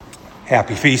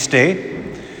Happy Feast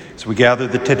Day. As we gather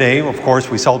today, of course,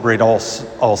 we celebrate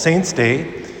All Saints'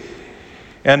 Day.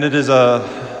 And it is a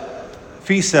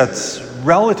feast that's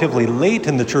relatively late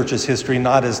in the Church's history,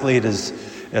 not as late as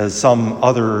some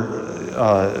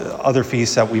other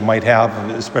feasts that we might have,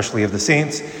 especially of the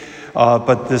saints.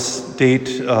 But this date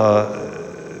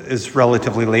is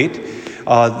relatively late.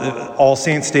 All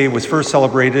Saints' Day was first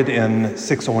celebrated in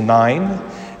 609.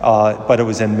 But it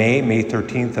was in May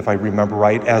 13th, if I remember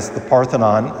right, as the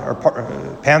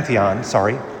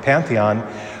Pantheon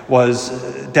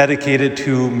was dedicated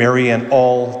to Mary and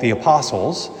all the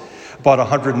apostles. About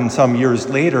 100 and some years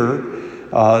later,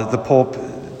 the Pope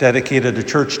dedicated a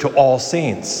church to all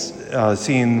saints,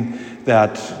 seeing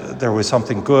that there was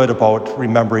something good about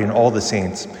remembering all the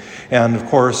saints. And of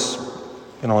course,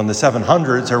 in the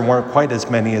 700s, there weren't quite as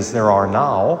many as there are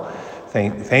now.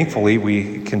 Thankfully,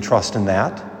 we can trust in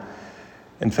that.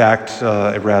 In fact,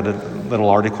 I read a little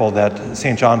article that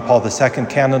St. John Paul II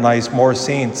canonized more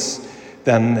saints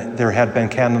than there had been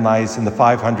canonized in the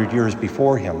 500 years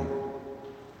before him,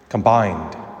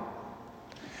 combined.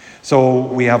 So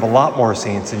we have a lot more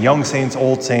saints, and young saints,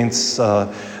 old saints,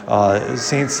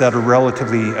 saints that are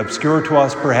relatively obscure to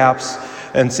us perhaps,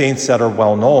 and saints that are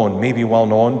well-known, maybe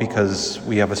well-known because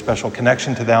we have a special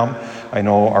connection to them. I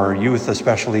know our youth,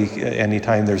 especially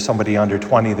anytime there's somebody under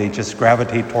 20, they just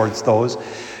gravitate towards those.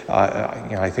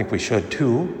 I think we should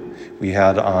too. We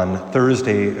had on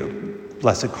Thursday,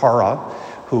 Blessed Cara,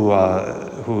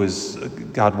 who is,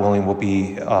 God willing, will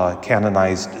be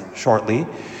canonized shortly,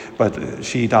 but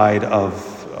she died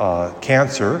of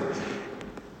cancer,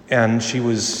 and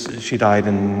she died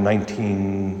in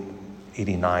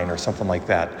 1989 or something like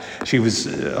that. She was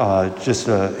just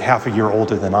a half a year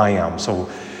older than I am, so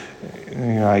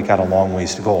I got a long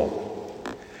ways to go.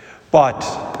 But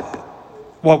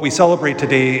what we celebrate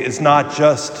today is not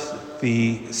just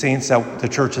the saints that the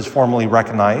Church has formally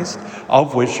recognized,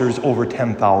 of which there's over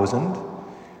 10,000.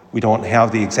 We don't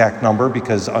have the exact number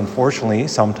because, unfortunately,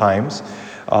 sometimes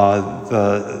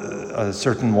the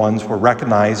certain ones were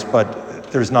recognized, but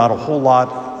there's not a whole lot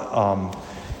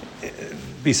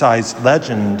besides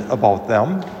legend about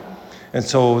them. And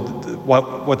so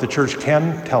what the Church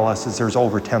can tell us is there's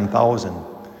over 10,000.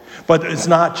 But it's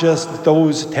not just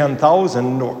those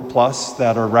 10,000 plus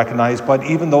that are recognized, but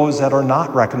even those that are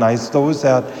not recognized, those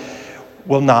that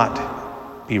will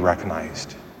not be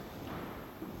recognized.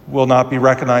 Will not be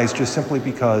recognized just simply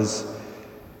because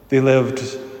they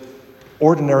lived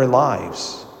ordinary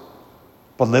lives,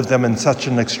 but lived them in such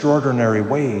an extraordinary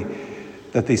way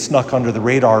that they snuck under the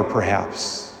radar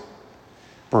perhaps.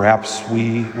 Perhaps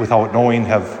we, without knowing,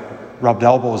 have rubbed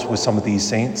elbows with some of these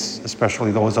saints,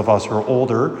 especially those of us who are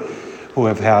older, who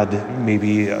have had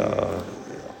maybe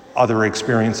other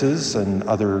experiences in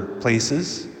other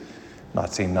places.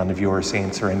 Not saying none of you are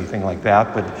saints or anything like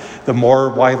that, but the more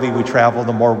widely we travel,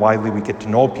 the more widely we get to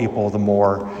know people, the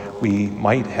more we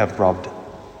might have rubbed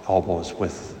elbows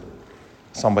with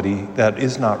somebody that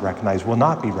is not recognized, will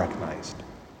not be recognized.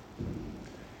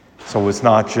 So it's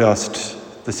not just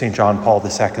the St. John Paul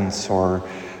II's or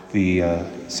the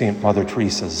St. Mother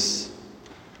Teresa's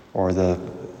or the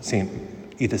St.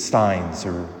 Edith Steins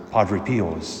or Padre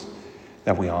Pio's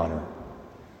that we honor,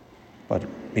 but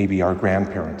maybe our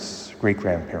grandparents,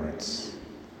 great-grandparents,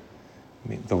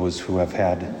 those who have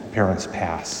had parents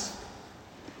pass.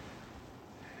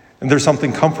 And there's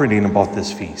something comforting about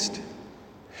this feast.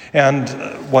 And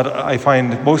what I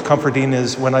find most comforting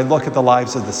is when I look at the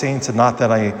lives of the saints, and not that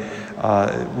I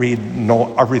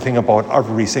know everything about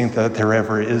every saint that there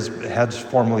ever has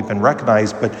formally been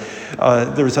recognized, but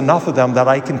there's enough of them that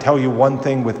I can tell you one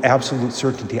thing with absolute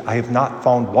certainty. I have not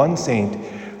found one saint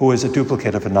who is a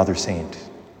duplicate of another saint.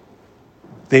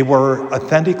 They were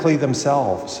authentically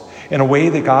themselves in a way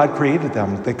that God created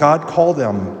them, that God called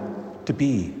them to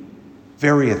be,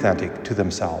 very authentic to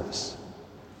themselves.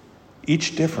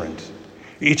 Each different,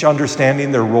 each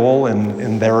understanding their role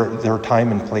in their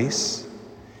time and place.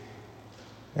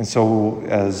 And so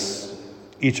as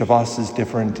each of us is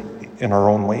different in our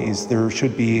own ways, there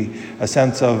should be a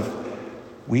sense of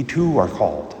we too are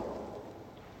called.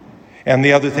 And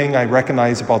the other thing I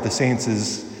recognize about the saints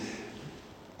is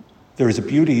there's a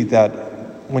beauty that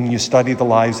when you study the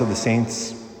lives of the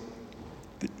saints,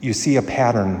 you see a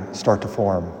pattern start to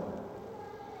form.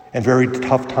 And very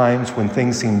tough times when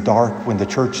things seem dark, when the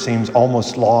Church seems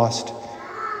almost lost,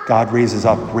 God raises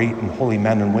up great and holy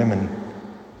men and women.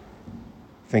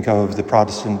 Think of the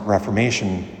Protestant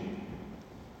Reformation,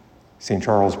 St.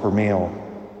 Charles Borromeo,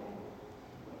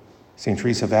 St.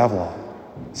 Teresa of Avila,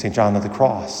 St. John of the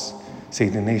Cross,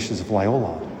 St. Ignatius of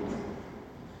Loyola,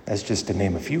 as just to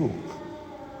name a few.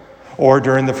 Or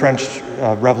during the French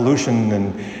Revolution,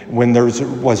 and when there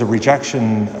was a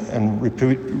rejection and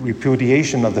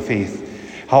repudiation of the faith,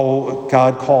 how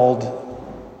God called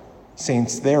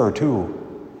saints there too.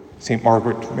 St.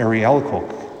 Margaret Mary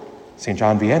Alacoque, St.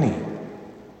 John Vianney.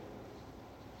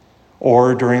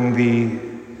 Or during the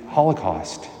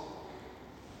Holocaust,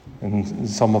 in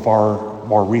some of our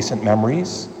more recent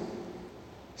memories,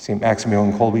 St.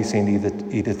 Maximilian Kolbe, St.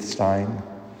 Edith Stein,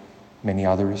 many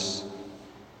others.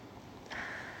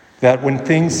 That when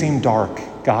things seem dark,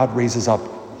 God raises up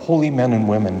holy men and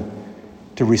women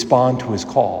to respond to his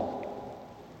call.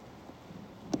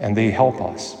 And they help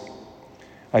us.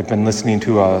 I've been listening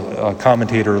to a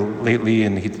commentator lately,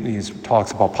 and he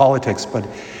talks about politics, but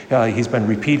he's been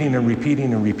repeating,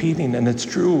 and it's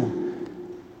true.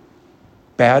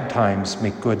 Bad times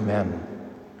make good men,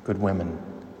 good women.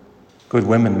 Good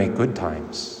women make good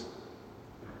times.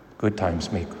 Good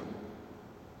times make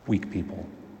weak people.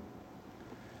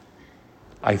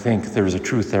 I think there's a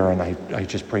truth there, and I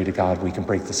just pray to God we can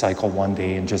break the cycle one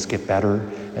day and just get better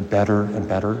and better and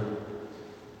better.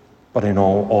 But I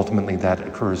know ultimately that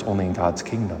occurs only in God's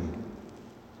kingdom.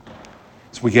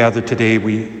 As we gather today,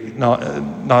 we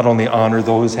not only honor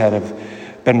those that have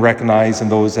been recognized and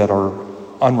those that are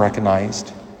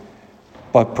unrecognized,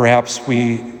 but perhaps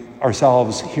we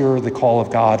ourselves hear the call of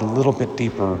God a little bit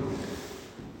deeper,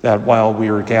 that while we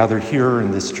are gathered here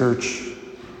in this church,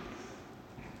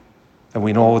 and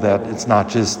we know that it's not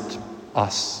just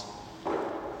us.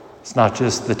 It's not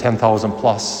just the 10,000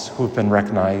 plus who've been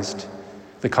recognized,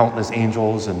 the countless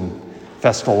angels and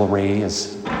festal array,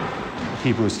 as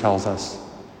Hebrews tells us,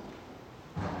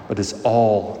 but it's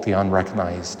all the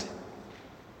unrecognized.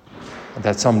 And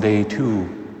that someday, too,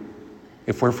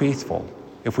 if we're faithful,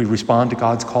 if we respond to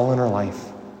God's call in our life,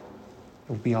 it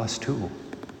will be us too.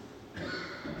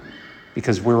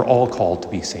 Because we're all called to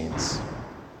be saints.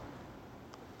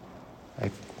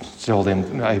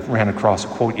 I ran across a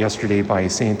quote yesterday by a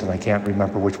saint, and I can't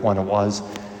remember which one it was,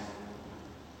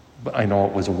 but I know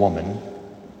it was a woman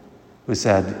who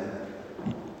said,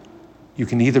 "You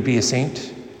can either be a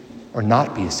saint or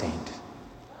not be a saint.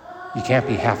 You can't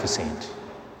be half a saint.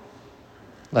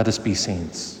 Let us be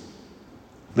saints,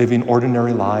 living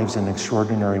ordinary lives in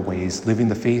extraordinary ways, living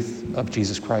the faith of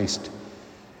Jesus Christ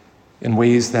in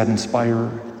ways that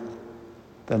inspire,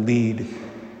 that lead,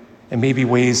 and maybe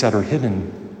ways that are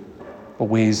hidden, but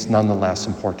ways nonetheless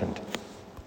important.